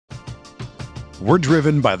We're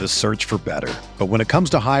driven by the search for better. But when it comes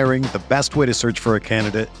to hiring, the best way to search for a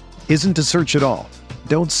candidate isn't to search at all.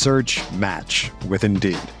 Don't search, match with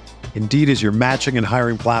Indeed. Indeed is your matching and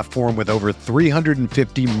hiring platform with over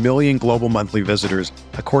 350 million global monthly visitors,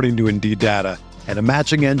 according to Indeed data, and a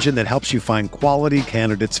matching engine that helps you find quality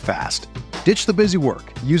candidates fast. Ditch the busy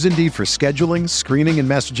work. Use Indeed for scheduling, screening, and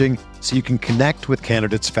messaging so you can connect with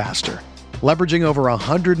candidates faster. Leveraging over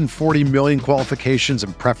 140 million qualifications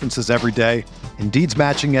and preferences every day, Indeed's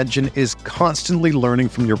matching engine is constantly learning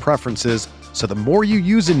from your preferences, so the more you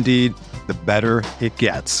use Indeed, the better it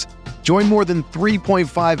gets. Join more than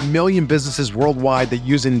 3.5 million businesses worldwide that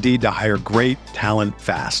use Indeed to hire great talent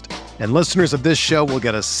fast. And listeners of this show will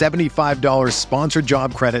get a $75 sponsored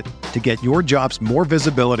job credit to get your jobs more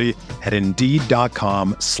visibility at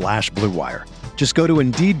Indeed.com/Blue Wire. Just go to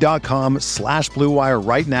Indeed.com/Blue Wire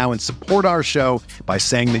right now and support our show by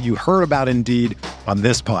saying that you heard about Indeed on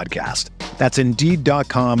this podcast. That's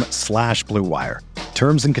Indeed.com/Blue Wire.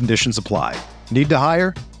 Terms and conditions apply. Need to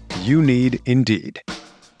hire? You need Indeed.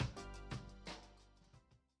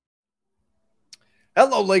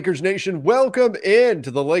 Hello, Lakers Nation. Welcome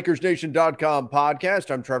into the LakersNation.com podcast.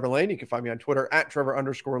 I'm Trevor Lane. You can find me on Twitter at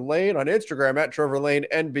Trevor_Lane, on Instagram at Trevor Lane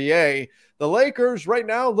NBA. The Lakers right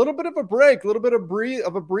now, a little bit of a break, a little bit of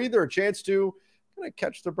a breather, a chance to kind of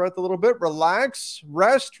catch their breath a little bit, relax,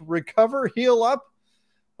 rest, recover, heal up.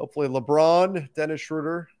 Hopefully LeBron, Dennis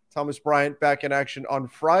Schroeder, Thomas Bryant back in action on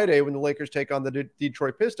Friday when the Lakers take on the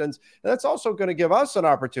Detroit Pistons. And that's also going to give us an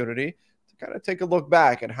opportunity kind of take a look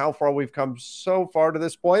back at how far we've come so far to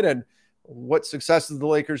this point and what successes the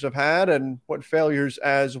Lakers have had and what failures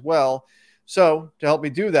as well. So to help me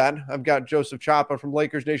do that, I've got Joseph Chapa from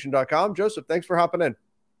LakersNation.com. Joseph, thanks for hopping in.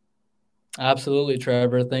 Absolutely,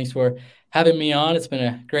 Trevor. Thanks for having me on. It's been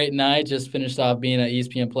a great night. Just finished off being an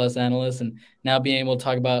ESPN Plus analyst and now being able to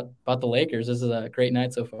talk about the Lakers. This is a great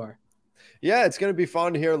night so far. Yeah, it's going to be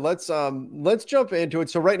fun here. Let's jump into it.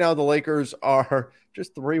 So right now the Lakers are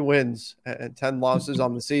just 3 wins and 10 losses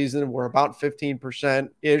on the season. We're about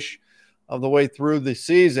 15%-ish of the way through the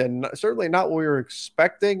season. Certainly not what we were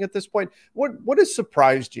expecting at this point. What has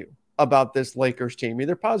surprised you about this Lakers team,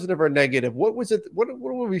 either positive or negative? What was it? What have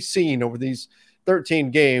we seen over these 13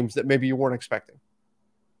 games that maybe you weren't expecting?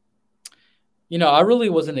 You know, I really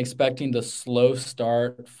wasn't expecting the slow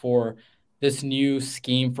start for this new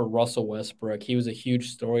scheme for Russell Westbrook. He was a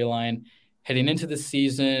huge storyline heading into the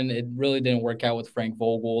season. It really didn't work out with Frank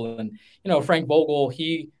Vogel. And, Frank Vogel,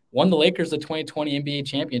 he won the Lakers the 2020 NBA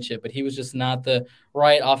championship, but he was just not the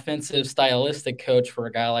right offensive stylistic coach for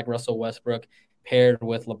a guy like Russell Westbrook paired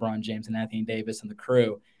with LeBron James and Anthony Davis and the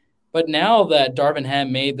crew. But now that Darvin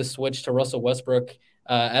Ham made the switch to Russell Westbrook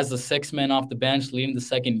as the 6th man off the bench, leading the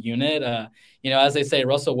second unit, as they say,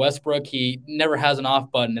 Russell Westbrook, he never has an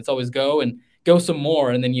off button. It's always go and go some more.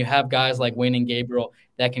 And then you have guys like Wayne and Gabriel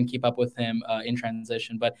that can keep up with him in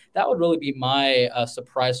transition. But that would really be my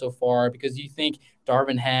surprise so far, because you think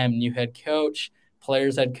Darvin Ham, new head coach,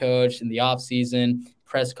 players head coach in the offseason,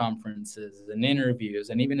 press conferences and interviews,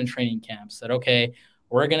 and even in training camps said, okay,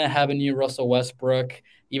 we're going to have a new Russell Westbrook.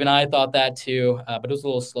 Even I thought that too, but it was a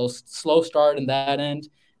little slow start in that end.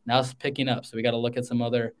 Now it's picking up. So we got to look at some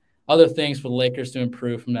other things for the Lakers to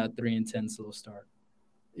improve from that 3-10 slow start.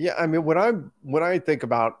 Yeah, I mean, when I think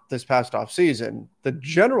about this past offseason, the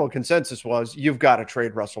general consensus was you've got to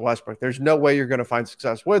trade Russell Westbrook. There's no way you're going to find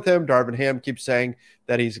success with him. Darvin Ham keeps saying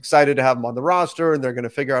that he's excited to have him on the roster and they're going to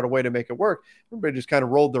figure out a way to make it work. Everybody just kind of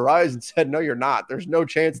rolled their eyes and said, no, you're not. There's no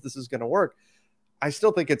chance this is going to work. I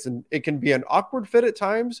still think it can be an awkward fit at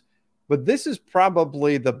times, but this is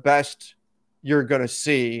probably the best you're going to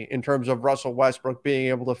see in terms of Russell Westbrook being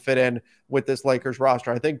able to fit in with this Lakers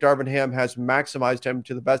roster. I think Darvin Ham has maximized him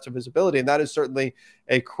to the best of his ability, and that is certainly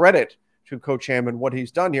a credit to Coach Ham and what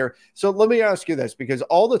he's done here. So let me ask you this, because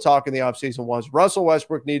all the talk in the offseason was Russell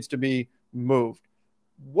Westbrook needs to be moved.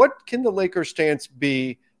 What can the Lakers' stance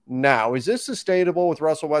be now? Is this sustainable with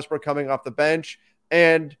Russell Westbrook coming off the bench?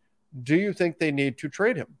 And do you think they need to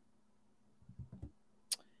trade him?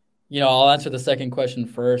 I'll answer the second question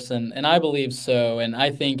first, and I believe so. And I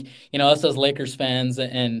think, us as Lakers fans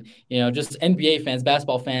and, just NBA fans,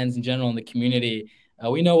 basketball fans in general in the community,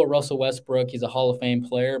 we know what Russell Westbrook, he's a Hall of Fame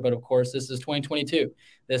player, but of course this is 2022.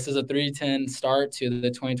 This is a 3-10 start to the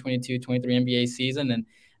 2022-23 NBA season. And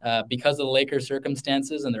because of the Lakers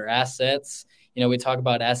circumstances and their assets, we talk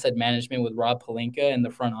about asset management with Rob Pelinka in the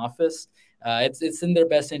front office. It's in their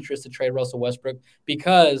best interest to trade Russell Westbrook,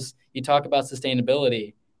 because you talk about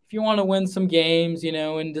sustainability. If you want to win some games,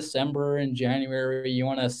 in December and January, you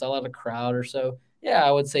want to sell out a crowd or so, yeah,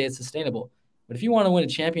 I would say it's sustainable. But if you want to win a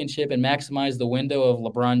championship and maximize the window of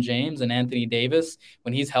LeBron James and Anthony Davis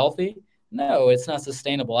when he's healthy, no, it's not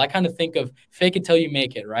sustainable. I kind of think of fake it till you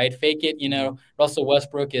make it, right? Fake it, Russell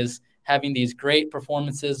Westbrook is having these great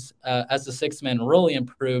performances as the sixth man, really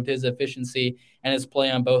improved his efficiency and his play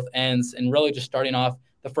on both ends, and really just starting off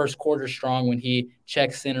the first quarter strong when he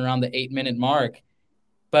checks in around the 8-minute mark.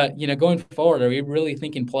 But, going forward, are we really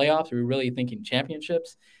thinking playoffs? Are we really thinking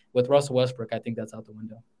championships? With Russell Westbrook, I think that's out the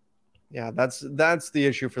window. Yeah, that's the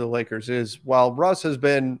issue for the Lakers is while Russ has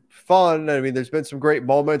been fun, I mean, there's been some great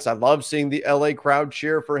moments. I love seeing the LA crowd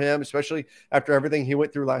cheer for him, especially after everything he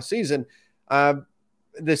went through last season.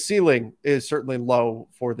 The ceiling is certainly low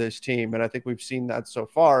for this team, and I think we've seen that so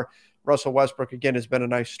far. Russell Westbrook, again, has been a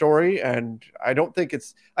nice story, and I don't think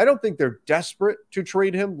they're desperate to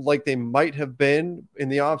trade him like they might have been in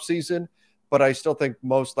the offseason, but I still think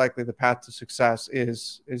most likely the path to success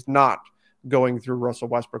is not going through Russell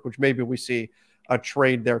Westbrook, which maybe we see a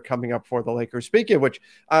trade there coming up for the Lakers. Speaking of which,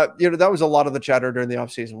 that was a lot of the chatter during the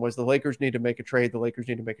offseason was the Lakers need to make a trade. The Lakers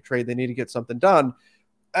need to make a trade. They need to get something done.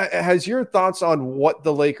 Has your thoughts on what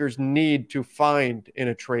the Lakers need to find in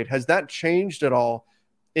a trade, has that changed at all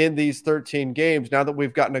in these 13 games? Now that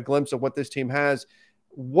we've gotten a glimpse of what this team has,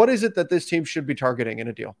 what is it that this team should be targeting in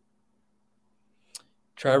a deal?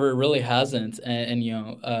 Trevor, really hasn't. And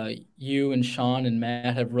you and Sean and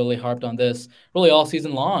Matt have really harped on this really all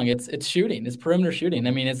season long. It's shooting. It's perimeter shooting.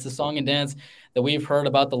 I mean, it's the song and dance that we've heard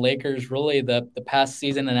about the Lakers really the past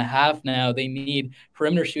season and a half now. They need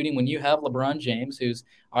perimeter shooting when you have LeBron James, who's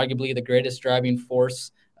arguably the greatest driving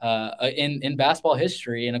force in basketball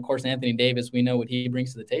history. And, of course, Anthony Davis, we know what he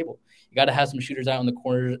brings to the table. You got to have some shooters out in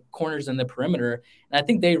the corners and the perimeter. And I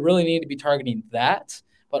think they really need to be targeting that.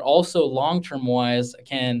 But also long-term wise,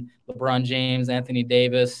 can LeBron James, Anthony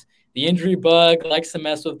Davis, the injury bug likes to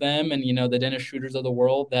mess with them, and the Dennis Schroeders of the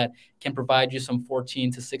world that can provide you some 14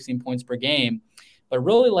 to 16 points per game. But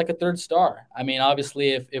really like a third star. I mean,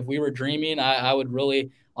 obviously, if we were dreaming, I would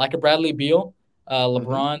really like a Bradley Beal,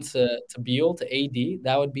 LeBron to Beal to AD.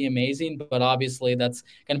 That would be amazing. But obviously, that's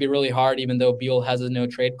going to be really hard, even though Beal has a no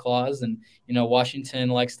trade clause, and Washington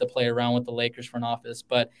likes to play around with the Lakers front office.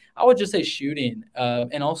 But I would just say shooting,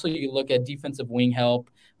 and also you look at defensive wing help.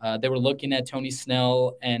 They were looking at Tony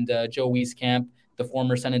Snell and Joe Wieskamp, the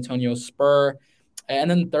former San Antonio Spur.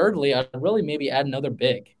 And then thirdly, I'd really maybe add another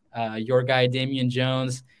big. Your guy Damian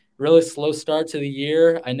Jones, really slow start to the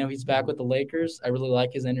year. I know he's back with the Lakers. I really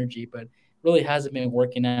like his energy, but really hasn't been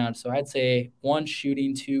working out. So I'd say 1,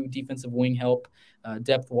 shooting, 2, defensive wing help,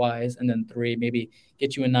 depth-wise, and then 3, maybe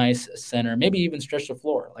get you a nice center, maybe even stretch the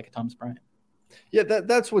floor like a Thomas Bryant. Yeah,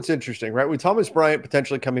 that's what's interesting, right? With Thomas Bryant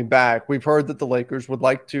potentially coming back, we've heard that the Lakers would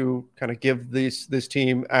like to kind of give this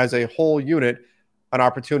team as a whole unit an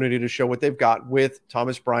opportunity to show what they've got with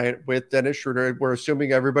Thomas Bryant, with Dennis Schroeder. We're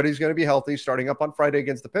assuming everybody's going to be healthy starting up on Friday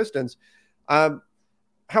against the Pistons.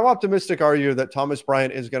 How optimistic are you that Thomas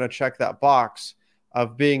Bryant is going to check that box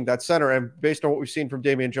of being that center? And based on what we've seen from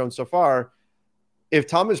Damian Jones so far, if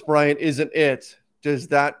Thomas Bryant isn't it, does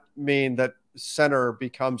that mean that center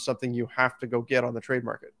becomes something you have to go get on the trade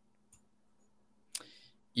market?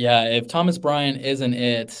 Yeah, if Thomas Bryant isn't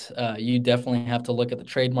it, you definitely have to look at the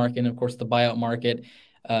trade market and, of course, the buyout market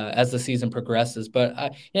as the season progresses. But,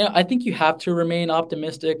 I think you have to remain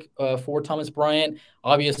optimistic for Thomas Bryant.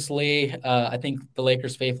 Obviously, I think the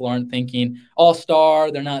Lakers faithful aren't thinking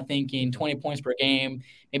all-star. They're not thinking 20 points per game,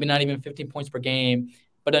 maybe not even 15 points per game,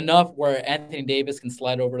 but enough where Anthony Davis can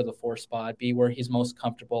slide over to the 4 spot, be where he's most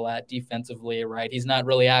comfortable at defensively, right? He's not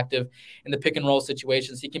really active in the pick-and-roll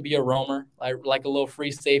situations. He can be a roamer, like a little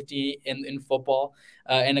free safety in football.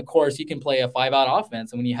 And, of course, he can play a 5-out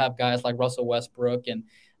offense. And when you have guys like Russell Westbrook and,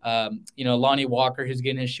 Lonnie Walker, who's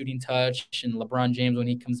getting his shooting touch, and LeBron James when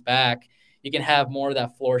he comes back, you can have more of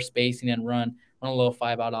that floor spacing and run a little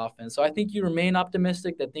 5-out offense. So I think you remain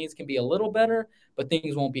optimistic that things can be a little better, but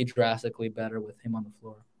things won't be drastically better with him on the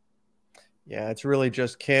floor. Yeah, it's really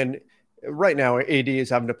just right now AD is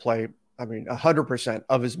having to play, 100%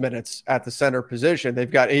 of his minutes at the center position. They've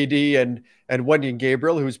got AD and Wendy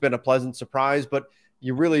Gabriel, who's been a pleasant surprise, but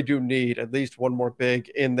you really do need at least one more big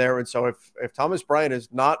in there. And so if Thomas Bryant is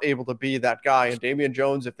not able to be that guy, and Damian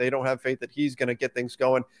Jones, if they don't have faith that he's going to get things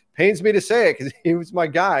going, pains me to say it because he was my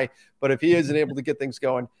guy, but if he isn't able to get things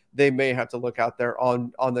going, they may have to look out there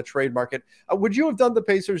on the trade market. Would you have done the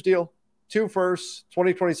Pacers deal? 2 firsts,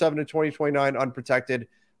 2027 and 2029 unprotected.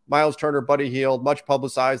 Miles Turner, Buddy Hield, much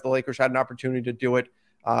publicized. The Lakers had an opportunity to do it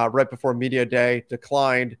right before media day,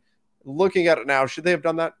 declined. Looking at it now, should they have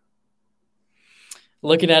done that?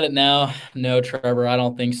 Looking at it now, no, Trevor, I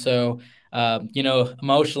don't think so.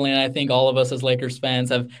 Emotionally, and I think all of us as Lakers fans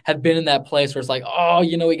have been in that place where it's like, oh,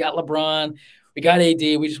 we got LeBron, we got AD,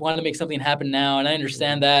 we just want to make something happen now. And I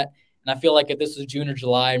understand that. And I feel like if this was June or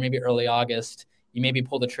July or maybe early August, you maybe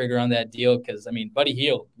pull the trigger on that deal because, Buddy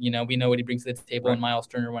Hield, we know what he brings to the table, right, and Miles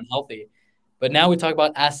Turner when healthy. But now we talk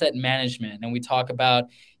about asset management and we talk about,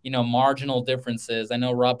 marginal differences. I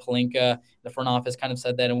know Rob Pelinka, the front office, kind of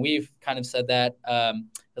said that, and we've kind of said that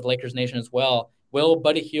as Lakers Nation as well. Will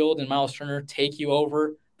Buddy Hield and Miles Turner take you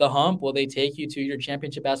over the hump? Will they take you to your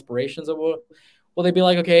championship aspirations? Or will they be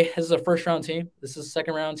like, okay, this is a first-round team, this is a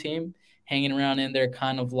second-round team, hanging around in there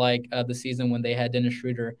kind of like the season when they had Dennis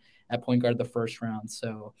Schroeder at point guard the first round?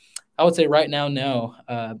 So I would say right now, no.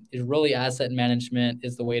 It's really asset management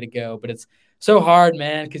is the way to go. But it's so hard,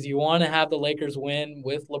 man, because you want to have the Lakers win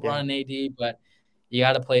with LeBron and AD, but you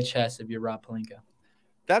got to play chess if you're Rob Pelinka.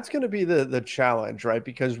 That's going to be the challenge, right?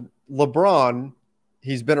 Because LeBron,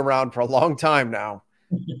 he's been around for a long time now.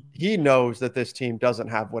 He knows that this team doesn't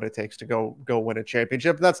have what it takes to go win a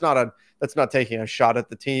championship. That's not taking a shot at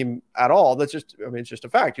the team at all. That's just, it's just a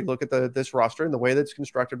fact. You look at this roster and the way that's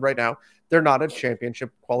constructed right now, they're not a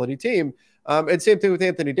championship quality team. And same thing with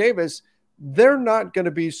Anthony Davis. They're not going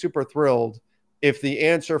to be super thrilled if the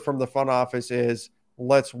answer from the front office is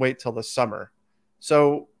let's wait till the summer.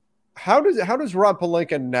 So how does Rob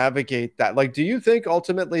Pelinka navigate that? Like, do you think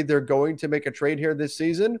ultimately they're going to make a trade here this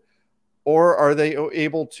season? Or are they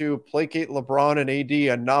able to placate LeBron and AD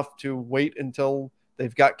enough to wait until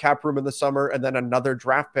they've got cap room in the summer and then another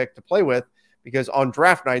draft pick to play with? Because on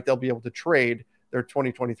draft night, they'll be able to trade their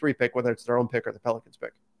 2023 pick, whether it's their own pick or the Pelicans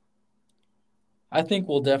pick. I think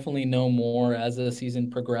we'll definitely know more as the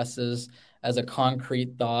season progresses, as a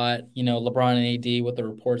concrete thought. LeBron and AD, with the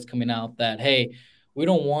reports coming out that, hey, we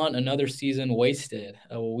don't want another season wasted.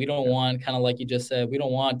 We don't want, kind of like you just said, we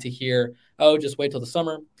don't want to hear, oh, just wait till the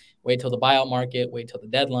summer, wait till the buyout market, wait till the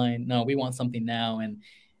deadline. No, we want something now. And,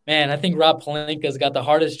 man, I think Rob Pelinka's got the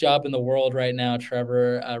hardest job in the world right now,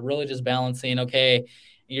 Trevor, really just balancing, okay,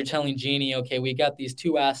 you're telling Jeanie, okay, we got these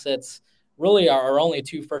two assets, really our only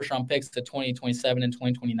two first-round picks to 2027 and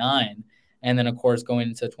 2029, and then, of course, going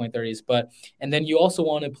into the 2030s. And then you also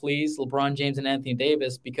want to please LeBron James and Anthony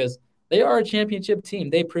Davis because they are a championship team.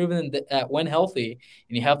 They've proven that when healthy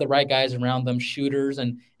and you have the right guys around them, shooters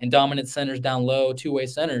and dominant centers down low, two-way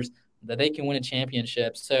centers, that they can win a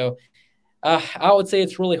championship. So I would say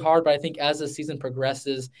it's really hard, but I think as the season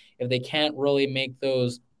progresses, if they can't really make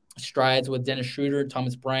those strides with Dennis Schroeder,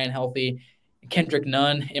 Thomas Bryant healthy, Kendrick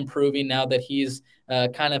Nunn improving now that he's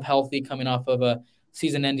kind of healthy coming off of a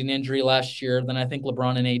season-ending injury last year, then I think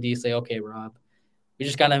LeBron and AD say, okay, Rob, we're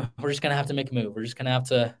just gonna have to make a move. We're just gonna have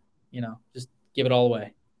to, just give it all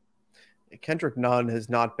away. Kendrick Nunn has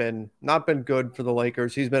not been good for the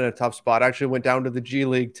Lakers. He's been in a tough spot. Actually went down to the G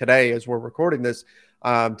League today as we're recording this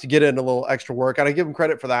to get in a little extra work. And I give him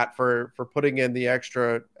credit for that, for putting in the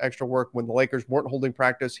extra work when the Lakers weren't holding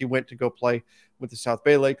practice. He went to go play with the South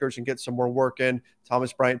Bay Lakers and get some more work in.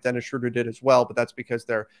 Thomas Bryant, Dennis Schroeder did as well, but that's because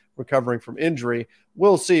they're recovering from injury.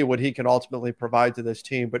 We'll see what he can ultimately provide to this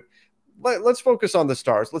team. But let's focus on the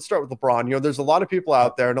stars. Let's start with LeBron. There's a lot of people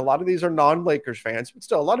out there, and a lot of these are non-Lakers fans, but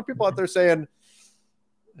still a lot of people out there saying,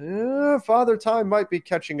 Father Time might be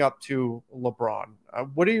catching up to LeBron.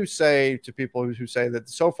 What do you say to people who say that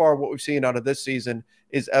so far what we've seen out of this season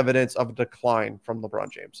is evidence of a decline from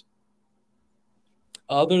LeBron James?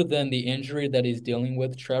 Other than the injury that he's dealing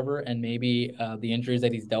with, Trevor, and maybe the injuries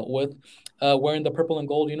that he's dealt with wearing the purple and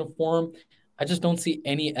gold uniform, I just don't see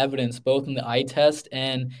any evidence, both in the eye test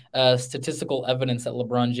and statistical evidence, that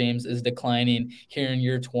LeBron James is declining here in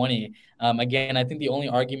year 20. Again, I think the only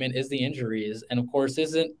argument is the injuries. And, of course,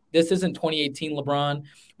 this isn't 2018 LeBron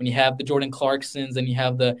when you have the Jordan Clarksons and you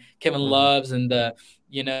have the Kevin Loves and the,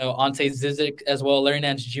 Ante Zizic as well, Larry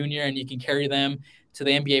Nance Jr., and you can carry them to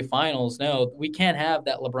the NBA Finals. No, we can't have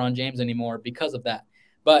that LeBron James anymore because of that.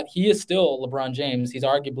 But he is still LeBron James. He's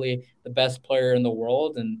arguably the best player in the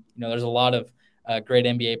world. And, there's a lot of great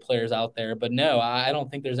NBA players out there. But no, I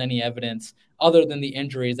don't think there's any evidence other than the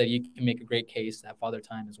injuries that you can make a great case that Father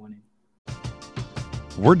Time is winning.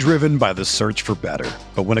 We're driven by the search for better.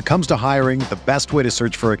 But when it comes to hiring, the best way to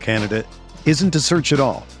search for a candidate isn't to search at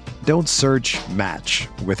all. Don't search, match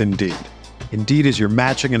with Indeed. Indeed is your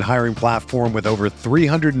matching and hiring platform with over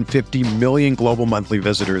 350 million global monthly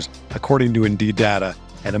visitors, according to Indeed data,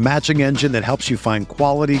 and a matching engine that helps you find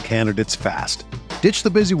quality candidates fast. Ditch the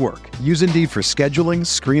busy work. Use Indeed for scheduling,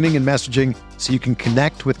 screening, and messaging so you can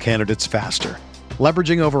connect with candidates faster.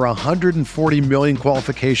 Leveraging over 140 million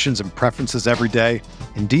qualifications and preferences every day,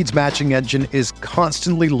 Indeed's matching engine is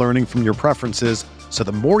constantly learning from your preferences So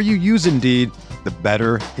the more you use Indeed, the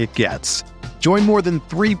better it gets. Join more than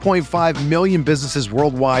 3.5 million businesses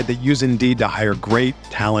worldwide that use Indeed to hire great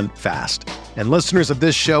talent fast. And listeners of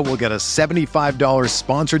this show will get a $75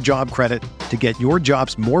 sponsored job credit to get your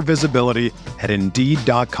jobs more visibility at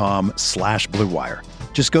Indeed.com/Blue Wire.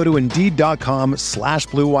 Just go to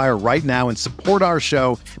Indeed.com/Blue Wire right now and support our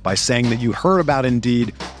show by saying that you heard about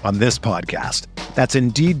Indeed on this podcast. That's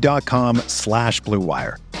Indeed.com/Blue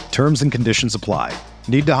Wire. Terms and conditions apply.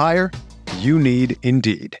 Need to hire? You need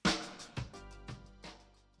Indeed.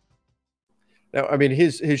 Now, I mean,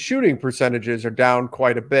 his shooting percentages are down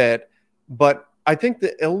quite a bit, but I think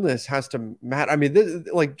the illness has to matter. I mean,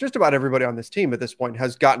 like just about everybody on this team at this point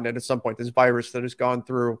has gotten it at some point, this virus that has gone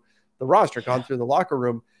through the roster, gone through the locker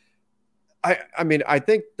room. I mean, I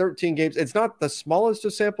think 13 games, it's not the smallest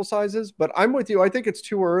of sample sizes, but I'm with you. I think it's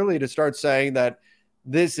too early to start saying that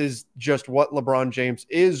this is just what LeBron James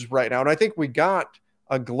is right now. And I think we got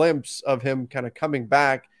a glimpse of him kind of coming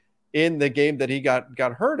back in the game that he got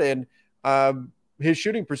hurt in. His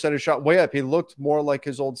shooting percentage shot way up. He looked more like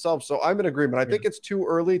his old self. So I'm in agreement. I think it's too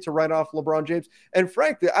early to write off LeBron James. And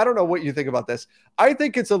frankly, I don't know what you think about this. I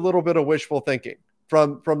think it's a little bit of wishful thinking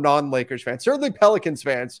from non-Lakers fans. Certainly Pelicans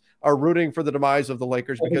fans are rooting for the demise of the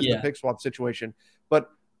Lakers because of the pick swap situation. But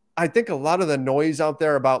I think a lot of the noise out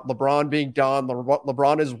there about LeBron being done,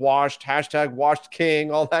 LeBron is washed, hashtag washed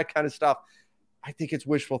king, all that kind of stuff. I think it's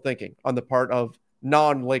wishful thinking on the part of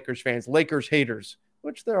non-Lakers fans, Lakers haters,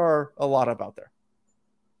 which there are a lot of out there.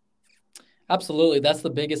 Absolutely. That's the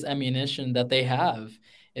biggest ammunition that they have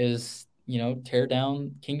is, tear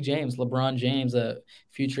down King James, LeBron James, a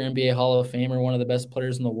future NBA Hall of Famer, one of the best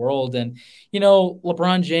players in the world. And,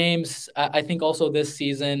 LeBron James, I think also this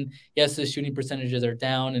season, yes, his shooting percentages are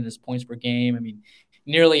down and his points per game. I mean,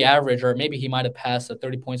 nearly average, or maybe he might have passed a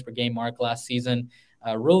 30 points per game mark last season.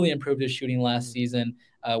 Really improved his shooting last season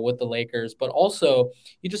with the Lakers. But also,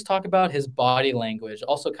 you just talk about his body language,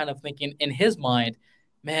 also kind of thinking in his mind,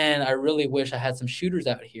 man, I really wish I had some shooters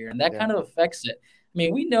out here. And that kind of affects it. I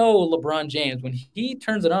mean, we know LeBron James, when he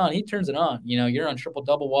turns it on, he turns it on. You're on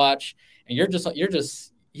triple-double watch, and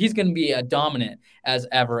he's going to be as dominant as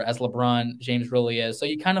ever as LeBron James really is. So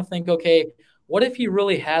you kind of think, okay, what if he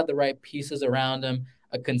really had the right pieces around him,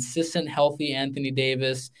 a consistent, healthy Anthony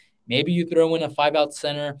Davis? Maybe you throw in a 5-out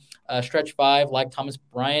center, stretch 5 like Thomas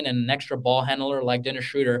Bryant, and an extra ball handler like Dennis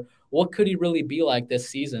Schroeder. What could he really be like this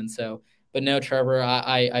season? But no, Trevor,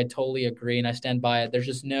 I totally agree, and I stand by it. There's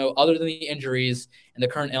just no, other than the injuries and the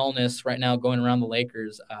current illness right now going around the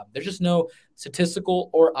Lakers, there's just no statistical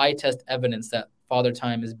or eye test evidence that Father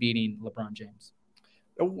Time is beating LeBron James.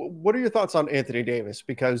 What are your thoughts on Anthony Davis?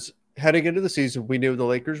 Because heading into the season, we knew the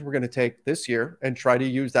Lakers were going to take this year and try to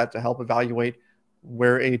use that to help evaluate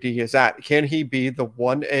where AD is at. Can he be the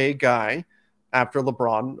 1A guy after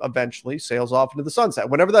LeBron eventually sails off into the sunset?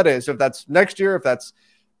 Whenever that is, if that's next year, if that's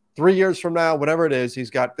 3 years from now, whatever it is, he's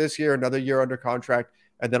got this year, another year under contract,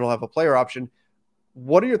 and then he'll have a player option.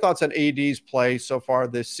 What are your thoughts on AD's play so far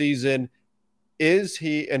this season? Is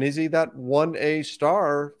he that 1A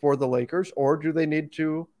star for the Lakers, or do they need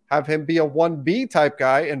to have him be a 1B type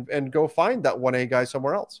guy and go find that 1A guy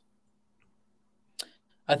somewhere else?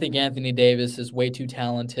 I think Anthony Davis is way too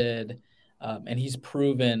talented, and he's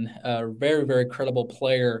proven a very, very credible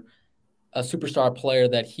player, a superstar player,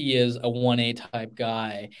 that he is a 1A type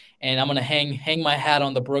guy. And I'm going to hang my hat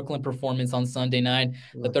on the Brooklyn performance on Sunday night,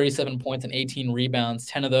 the 37 points and 18 rebounds,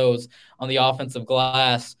 10 of those on the offensive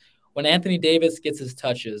glass. When Anthony Davis gets his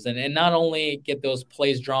touches and not only get those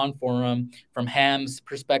plays drawn for him from Ham's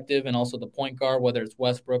perspective and also the point guard, whether it's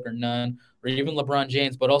Westbrook or Nunn or even LeBron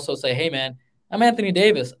James, but also say, hey, man, I'm Anthony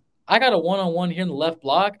Davis. I got a one-on-one here in the left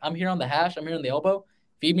block. I'm here on the hash. I'm here on the elbow.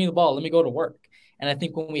 Feed me the ball. Let me go to work. And I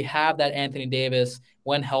think when we have that Anthony Davis,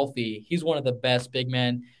 when healthy, he's one of the best big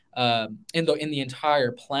men in the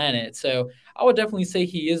entire planet. So I would definitely say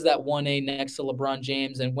he is that 1A next to LeBron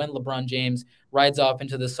James. And when LeBron James rides off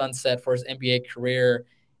into the sunset for his NBA career,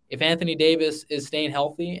 if Anthony Davis is staying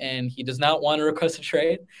healthy and he does not want to request a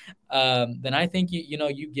trade, then I think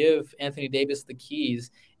you give Anthony Davis the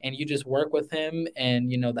keys and you just work with him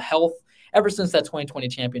and the health. Ever since that 2020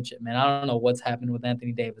 championship, man, I don't know what's happened with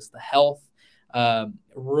Anthony Davis. The health.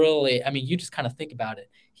 Really, I mean, you just kind of think about it.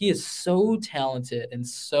 He is so talented and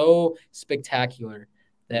so spectacular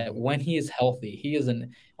that when he is healthy, he is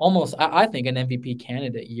I think an MVP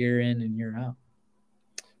candidate year in and year out.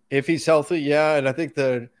 If he's healthy, yeah. And I think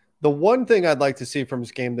the one thing I'd like to see from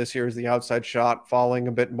his game this year is the outside shot falling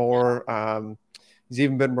a bit more. He's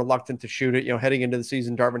even been reluctant to shoot it. Heading into the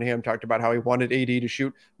season, Darvin Ham talked about how he wanted AD to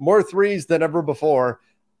shoot more threes than ever before.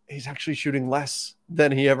 He's actually shooting less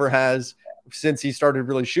than he ever has since he started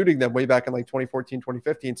really shooting them way back in like 2014,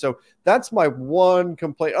 2015. So that's my one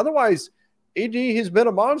complaint. Otherwise, AD has been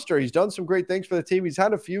a monster. He's done some great things for the team. He's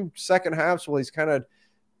had a few second halves where he's kind of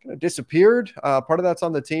disappeared. Part of that's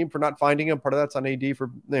on the team for not finding him. Part of that's on AD for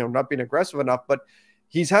not being aggressive enough. But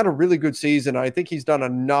he's had a really good season. I think he's done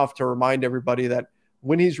enough to remind everybody that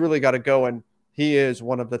when he's really got to go, and he is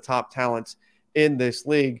one of the top talents in this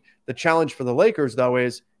league. The challenge for the Lakers, though,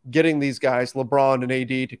 is getting these guys, LeBron and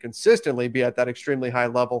AD, to consistently be at that extremely high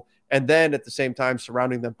level, and then at the same time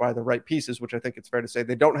surrounding them by the right pieces, which I think it's fair to say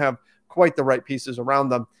they don't have quite the right pieces around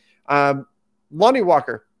them. Lonnie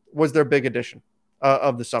Walker was their big addition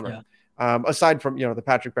of the summer. Yeah. Aside from, the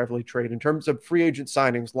Patrick Beverley trade, in terms of free agent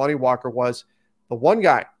signings, Lonnie Walker was the one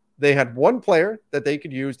guy. They had one player that they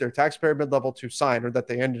could use their taxpayer mid-level to sign, or that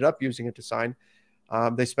they ended up using it to sign.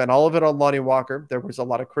 They spent all of it on Lonnie Walker. There was a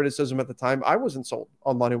lot of criticism at the time. I wasn't sold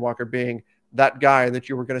on Lonnie Walker being that guy that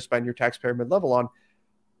you were going to spend your taxpayer mid-level on.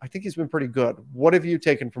 I think he's been pretty good. What have you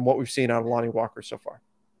taken from what we've seen out of Lonnie Walker so far?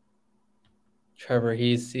 Trevor,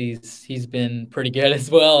 he's been pretty good as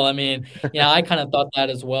well. I mean, I kind of thought that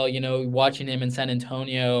as well. Watching him in San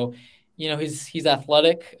Antonio, he's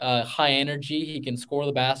athletic, high energy. He can score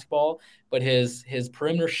the basketball, but his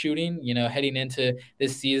perimeter shooting, heading into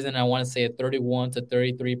this season, I want to say a 31 to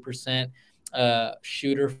 33%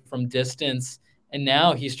 shooter from distance. And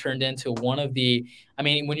now he's turned into one of the,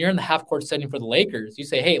 when you're in the half court setting for the Lakers, you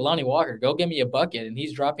say, hey, Lonnie Walker, go get me a bucket. And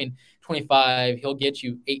he's dropping 25. He'll get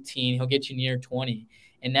you 18. He'll get you near 20.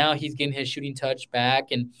 And now he's getting his shooting touch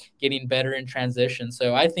back and getting better in transition.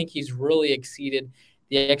 So I think he's really exceeded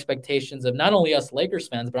the expectations of not only us Lakers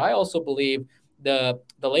fans, but I also believe the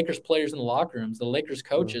Lakers players in the locker rooms, the Lakers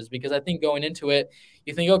coaches, because I think going into it,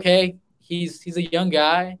 you think, okay, he's a young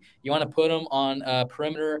guy. You want to put him on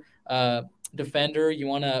perimeter defender. You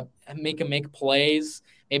want to make him make plays,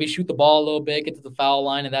 maybe shoot the ball a little bit, get to the foul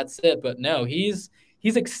line, and that's it. But no, he's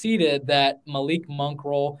exceeded that Malik Monk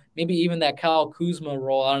role, maybe even that Kyle Kuzma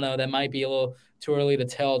role. I don't know, that might be a little too early to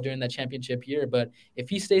tell during that championship year. But if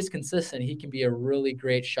he stays consistent, he can be a really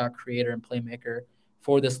great shot creator and playmaker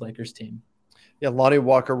for this Lakers team. Yeah, Lonnie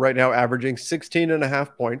Walker right now averaging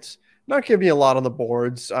 16.5 points. Not giving you a lot on the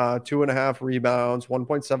boards, 2.5 rebounds,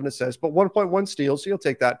 1.7 assists, but 1.1 steals, so you'll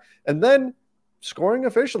take that. And then scoring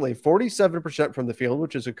efficiently, 47% from the field,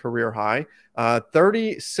 which is a career high,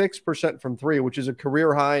 36% from three, which is a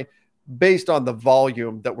career high based on the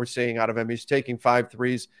volume that we're seeing out of him. He's taking 5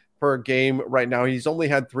 threes per game right now. He's only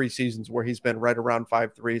had 3 seasons where he's been right around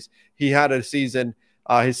 5 threes. He had a season,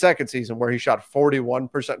 his second season, where he shot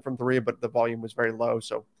 41% from three, but the volume was very low,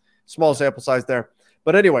 so small sample size there.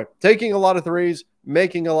 But anyway, taking a lot of threes,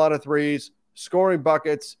 making a lot of threes, scoring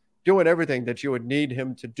buckets, doing everything that you would need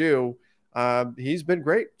him to do. He's been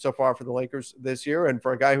great so far for the Lakers this year. And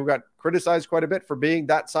for a guy who got criticized quite a bit for being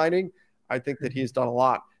that signing, I think that he's done a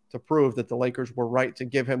lot to prove that the Lakers were right to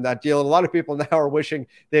give him that deal. And a lot of people now are wishing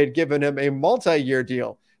they had given him a multi-year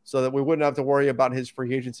deal so that we wouldn't have to worry about his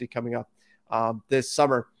free agency coming up this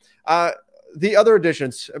summer. The other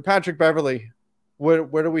additions, Patrick Beverley, where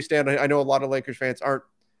do we stand? I know a lot of Lakers fans aren't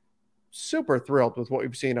super thrilled with what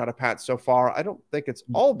we've seen out of Pat so far. I don't think it's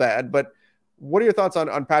all bad, but what are your thoughts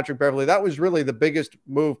on Patrick Beverley? That was really the biggest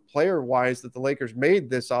move player-wise that the Lakers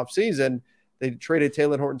made this offseason. They traded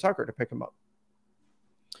Talen Horton-Tucker to pick him up.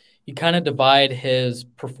 You kind of divide his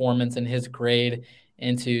performance and his grade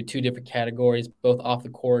into 2 different categories, both off the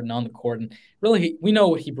court and on the court. And really, we know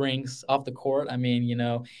what he brings off the court.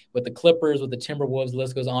 With the Clippers, with the Timberwolves, the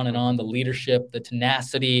list goes on, the leadership, the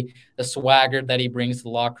tenacity, the swagger that he brings to the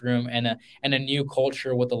locker room, and a new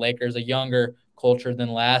culture with the Lakers, a younger culture than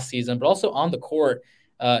last season, but also on the court,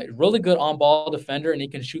 really good on-ball defender, and he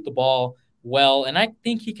can shoot the ball well. And I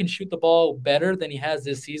think he can shoot the ball better than he has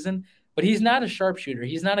this season. But he's not a sharpshooter.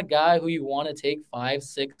 He's not a guy who you want to take 5,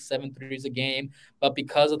 6, 7 threes a game. But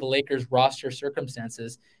because of the Lakers' roster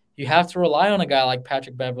circumstances, you have to rely on a guy like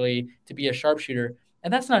Patrick Beverley to be a sharpshooter.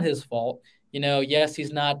 And that's not his fault. Yes,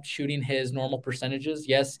 he's not shooting his normal percentages.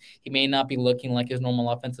 Yes, he may not be looking like his normal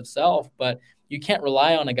offensive self. But you can't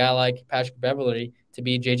rely on a guy like Patrick Beverley to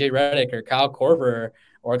be J.J. Redick or Kyle Korver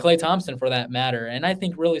or Klay Thompson for that matter. And I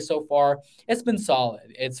think really so far it's been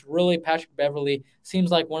solid. It's really Patrick Beverley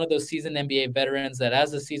seems like one of those seasoned NBA veterans that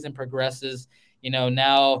as the season progresses,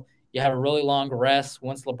 now you have a really long rest.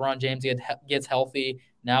 Once LeBron James gets healthy,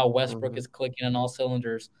 now Westbrook is clicking on all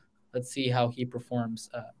cylinders. Let's see how he performs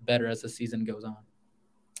better as the season goes on.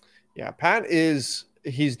 Yeah, Pat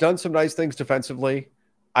he's done some nice things defensively.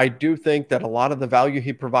 I do think that a lot of the value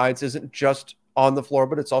he provides isn't just on the floor,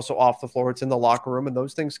 but it's also off the floor. It's in the locker room, and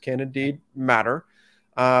those things can indeed matter.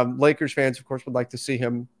 Lakers fans, of course, would like to see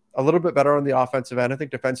him a little bit better on the offensive end. I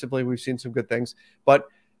think defensively we've seen some good things, but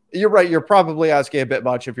you're right. You're probably asking a bit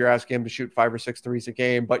much if you're asking him to shoot 5 or 6 threes a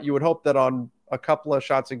game, but you would hope that on a couple of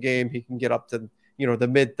shots a game, he can get up to, the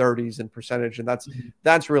mid 30s in percentage. And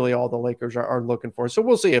that's really all the Lakers are looking for. So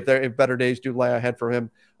we'll see if better days do lay ahead for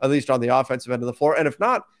him, at least on the offensive end of the floor. And if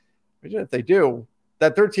not, if they do,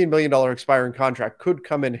 that $13 million expiring contract could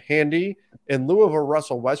come in handy in lieu of a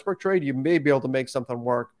Russell Westbrook trade. You may be able to make something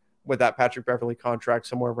work with that Patrick Beverley contract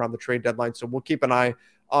somewhere around the trade deadline. So we'll keep an eye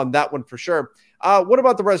on that one for sure. What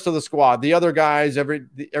about the rest of the squad? The other guys,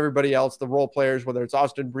 everybody else, the role players, whether it's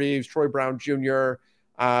Austin Reeves, Troy Brown Jr.,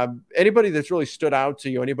 anybody that's really stood out to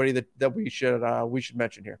you, anybody that we should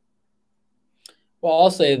mention here? Well,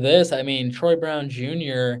 I'll say this. I mean, Troy Brown Jr.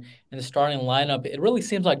 in the starting lineup, it really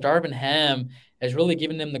seems like Darvin Ham has really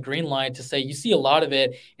given them the green light to say you see a lot of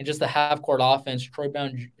it in just the half-court offense. Troy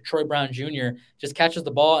Brown Jr. just catches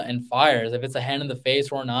the ball and fires, if it's a hand in the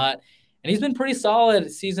face or not. And he's been pretty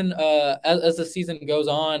solid season as the season goes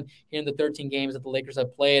on here in the 13 games that the Lakers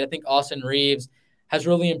have played. I think Austin Reeves has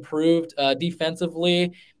really improved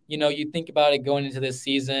defensively. You think about it going into this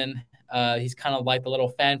season, he's kind of like the little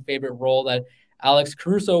fan favorite role that Alex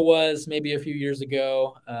Caruso was maybe a few years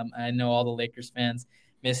ago. I know all the Lakers fans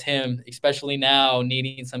miss him, especially now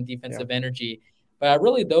needing some defensive energy. But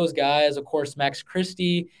really those guys, of course, Max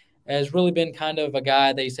Christie has really been kind of a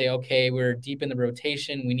guy that you say, okay, we're deep in the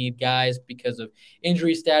rotation. We need guys because of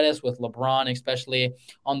injury status with LeBron, especially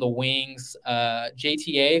on the wings.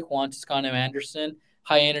 JTA, Juan Toscano Anderson,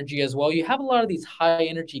 high energy as well. You have a lot of these high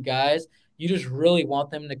energy guys. You just really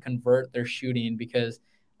want them to convert their shooting because,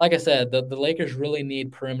 like I said, the Lakers really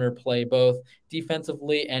need perimeter play, both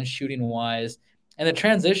defensively and shooting wise. And the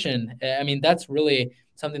transition, I mean, that's really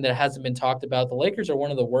something that hasn't been talked about. The Lakers are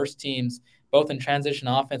one of the worst teams, both in transition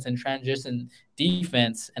offense and transition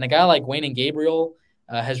defense. And a guy like Wayne Gabriel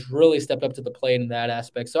has really stepped up to the plate in that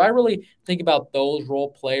aspect. So I really think about those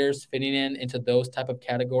role players fitting into those type of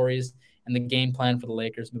categories and the game plan for the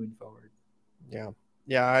Lakers moving forward.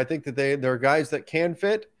 Yeah, I think that there are guys that can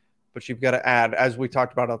fit, but you've got to add, as we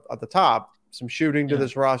talked about at the top, some shooting to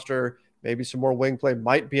this roster, maybe some more wing play,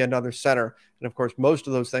 might be another center. And of course, most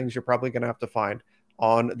of those things you're probably going to have to find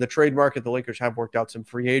on the trade market. The Lakers have worked out some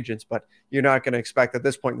free agents, but you're not going to expect at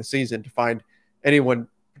this point in the season to find anyone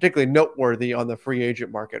particularly noteworthy on the free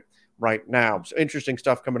agent market right now. So interesting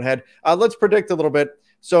stuff coming ahead. Let's predict a little bit.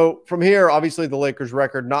 So from here, obviously the Lakers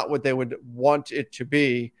record, not what they would want it to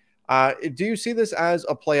be. Do you see this as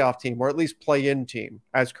a playoff team or at least play-in team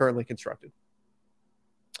as currently constructed?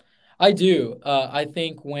 I do. I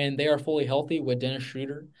think when they are fully healthy with Dennis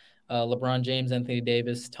Schroeder, LeBron James, Anthony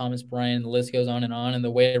Davis, Thomas Bryant, the list goes on, and the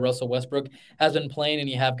way Russell Westbrook has been playing, and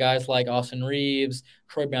you have guys like Austin Reeves,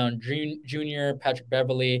 Troy Brown Jr., Patrick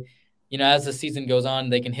Beverley, as the season goes on,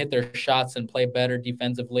 they can hit their shots and play better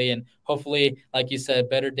defensively, and hopefully, like you said,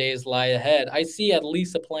 better days lie ahead. I see at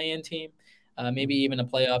least a play-in team, maybe even a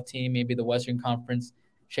playoff team, maybe the Western Conference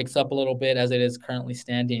shakes up a little bit as it is currently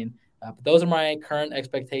standing. But those are my current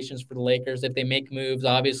expectations for the Lakers. If they make moves,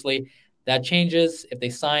 obviously, that changes. If they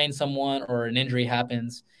sign someone or an injury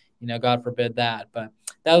happens, God forbid that. But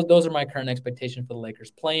those are my current expectations for the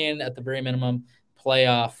Lakers. Playing at the very minimum,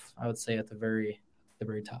 playoff, I would say at the very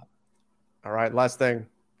top. All right, last thing.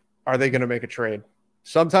 Are they going to make a trade?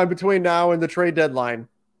 Sometime between now and the trade deadline,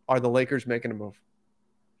 are the Lakers making a move?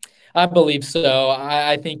 I believe so.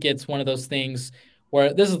 I think it's one of those things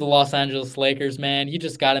where this is the Los Angeles Lakers, man. You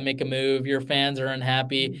just got to make a move. Your fans are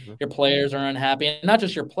unhappy. Your players are unhappy. And not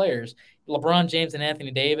just your players. LeBron James and Anthony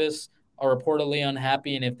Davis are reportedly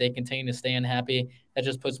unhappy, and if they continue to stay unhappy, that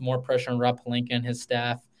just puts more pressure on Rob Pelinka and his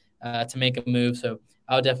staff to make a move. So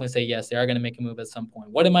I would definitely say yes, they are going to make a move at some point.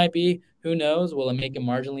 What it might be, who knows? Will it make them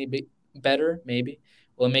marginally better? Maybe.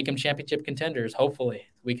 Will it make them championship contenders? Hopefully.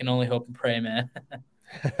 We can only hope and pray, man.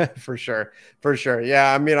 For sure.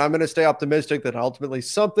 Yeah, I mean, I'm going to stay optimistic that ultimately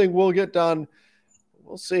something will get done.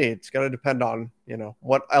 We'll see. It's going to depend on,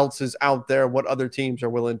 what else is out there, what other teams are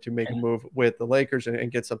willing to make a move with the Lakers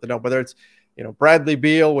and get something done. Whether it's, Bradley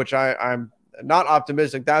Beal, which I'm not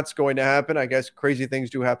optimistic that's going to happen. I guess crazy things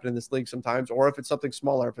do happen in this league sometimes. Or if it's something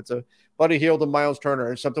smaller, if it's a Buddy Hield and Miles Turner,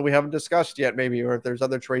 or something we haven't discussed yet maybe, or if there's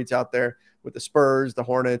other trades out there with the Spurs, the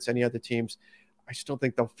Hornets, any other teams, I still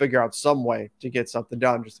think they'll figure out some way to get something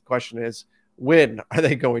done. Just the question is, when are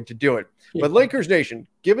they going to do it? But Lakers Nation,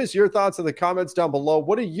 give us your thoughts in the comments down below.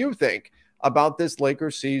 What do you think about this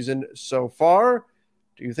Lakers season so far?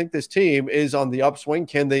 Do you think this team is on the upswing?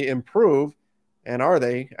 Can they improve? And are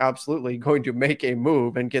they absolutely going to make a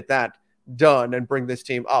move and get that done and bring this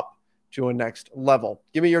team up to a next level.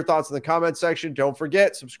 Give me your thoughts in the comment section. Don't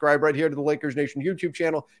forget, subscribe right here to the Lakers Nation YouTube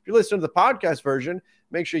channel. If you're listening to the podcast version,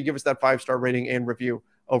 make sure you give us that 5-star rating and review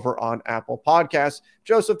over on Apple Podcasts.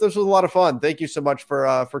 Joseph, this was a lot of fun. Thank you so much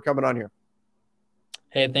for coming on here.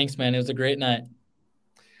 Hey, thanks, man. It was a great night.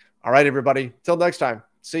 All right, everybody. Till next time.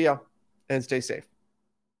 See ya and stay safe.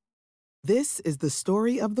 This is the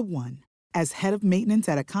story of the one. As head of maintenance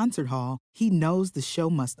at a concert hall, he knows the show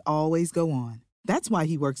must always go on. That's why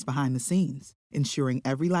he works behind the scenes, ensuring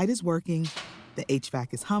every light is working, the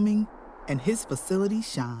HVAC is humming, and his facility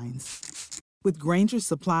shines. With Grainger's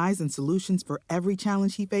supplies and solutions for every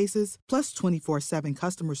challenge he faces, plus 24/7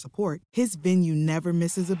 customer support, his venue never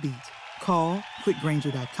misses a beat. Call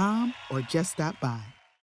quickgrainger.com or just stop by.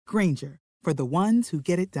 Grainger, for the ones who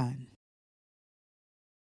get it done.